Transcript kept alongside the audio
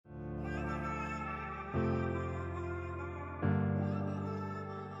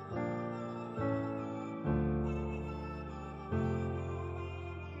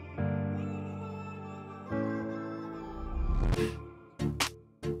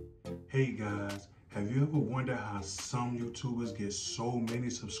Hey guys, have you ever wondered how some YouTubers get so many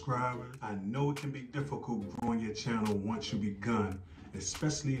subscribers? I know it can be difficult growing your channel once you begun,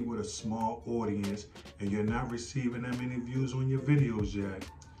 especially with a small audience and you're not receiving that many views on your videos yet.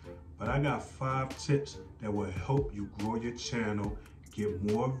 But I got 5 tips that will help you grow your channel, get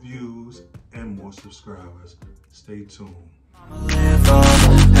more views and more subscribers. Stay tuned. Live up,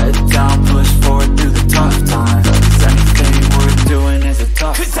 head down, push forward through the tough times. 'Cause anything we're doing is a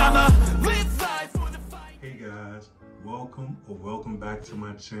tough time. Hey guys, welcome back to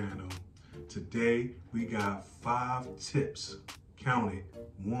my channel. Today we got 5 tips. Count it.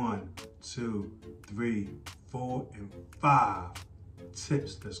 1, 2, 3, 4, and 5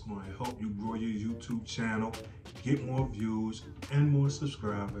 tips that's going to help you grow your YouTube channel, get more views and more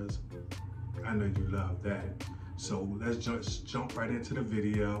subscribers. I know you love that. So let's just jump right into the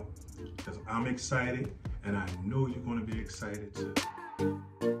video because I'm excited and I know you're going to be excited too.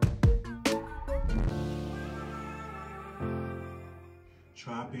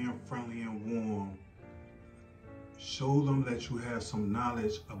 Try being friendly and warm. Show them that you have some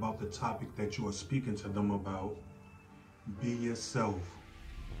knowledge about the topic that you are speaking to them about. Be yourself,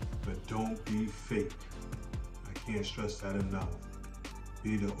 but don't be fake. I can't stress that enough.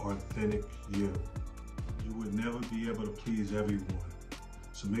 Be the authentic you. You would never be able to please everyone.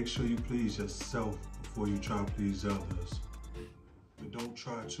 So make sure you please yourself before you try to please others. But don't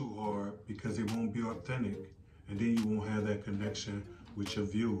try too hard because it won't be authentic and then you won't have that connection with your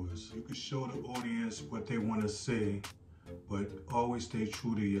viewers. You can show the audience what they want to see, but always stay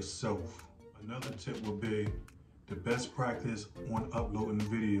true to yourself. Another tip would be the best practice on uploading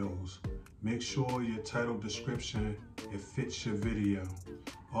videos. Make sure your title description, it fits your video.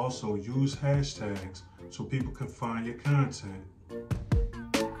 Also, use hashtags so people can find your content.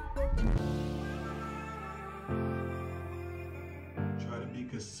 Try to be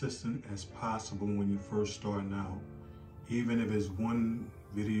consistent as possible when you first starting out, even if it's 1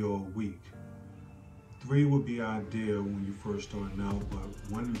 video a week. 3 would be ideal when you first starting out,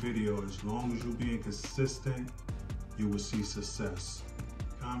 but 1 video, as long as you're being consistent, you will see success.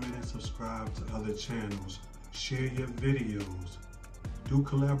 Comment and subscribe to other channels. Share your videos. Do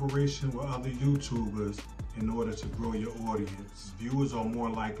collaboration with other YouTubers in order to grow your audience. Viewers are more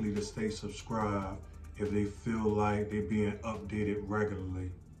likely to stay subscribed if they feel like they're being updated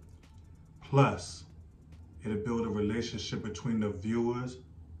regularly. Plus, it'll build a relationship between the viewers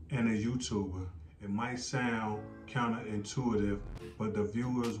and the YouTuber. It might sound counterintuitive, but the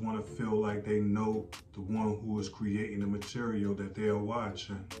viewers want to feel like they know the one who is creating the material that they are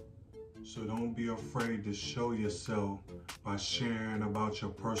watching. So don't be afraid to show yourself by sharing about your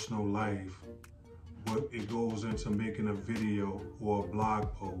personal life, what it goes into making a video or a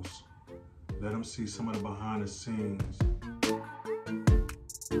blog post. Let them see some of the behind the scenes.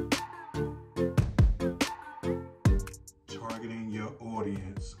 Targeting your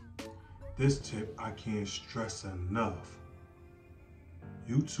audience. This tip I can't stress enough.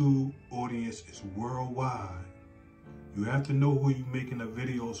 YouTube audience is worldwide. You have to know who you're making the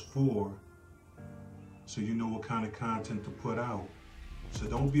videos for so you know what kind of content to put out. So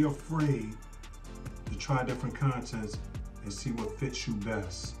don't be afraid to try different contents and see what fits you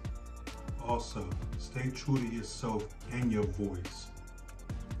best. Also, stay true to yourself and your voice.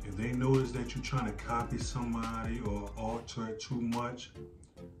 If they notice that you're trying to copy somebody or alter it too much,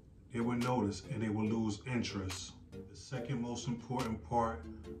 they will notice and they will lose interest. The second most important part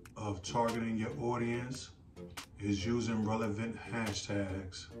of targeting your audience is using relevant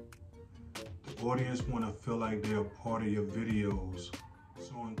hashtags. The audience want to feel like they're a part of your videos,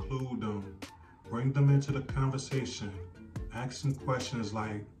 so include them. Bring them into the conversation. Ask them questions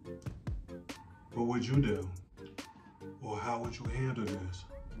like, what would you do? Or how would you handle this?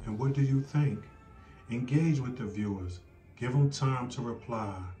 And what do you think? Engage with the viewers. Give them time to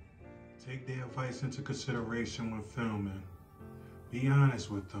reply. Take their advice into consideration when filming. Be honest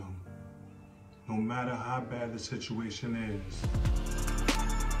with them, no matter how bad the situation is.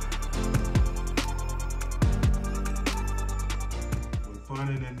 When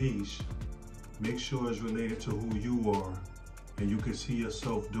finding a niche, make sure it's related to who you are and you can see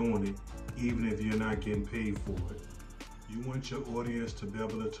yourself doing it even if you're not getting paid for it. You want your audience to be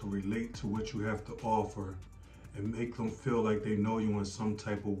able to relate to what you have to offer and make them feel like they know you in some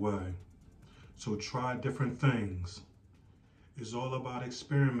type of way. So try different things. It's all about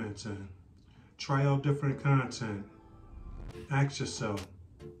experimenting. Try out different content. Ask yourself,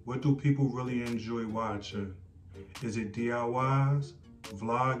 what do people really enjoy watching? Is it DIYs,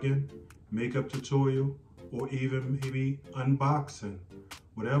 vlogging, makeup tutorial, or even maybe unboxing?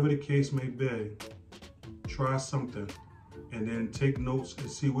 Whatever the case may be, try something and then take notes and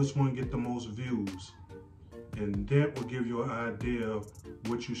see which one get the most views. And that will give you an idea of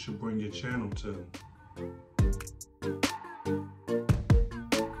what you should bring your channel to.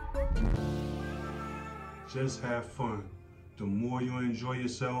 Just have fun. The more you enjoy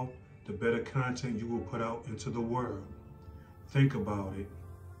yourself, the better content you will put out into the world. Think about it.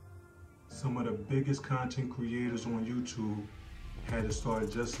 Some of the biggest content creators on YouTube had to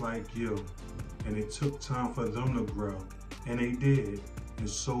start just like you, and it took time for them to grow, and they did, and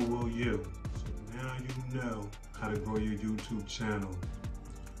so will you. So now you know how to grow your YouTube channel.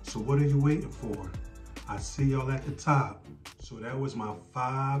 So what are you waiting for? I see y'all at the top. So that was my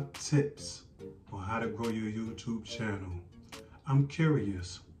 5 tips on how to grow your YouTube channel. I'm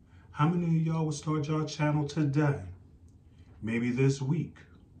curious, how many of y'all will start your channel today? Maybe this week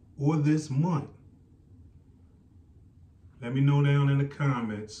or this month? Let me know down in the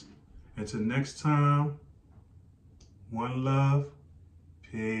comments. Until next time, one love,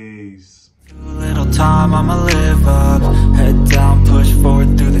 peace. A little time, I'ma live up.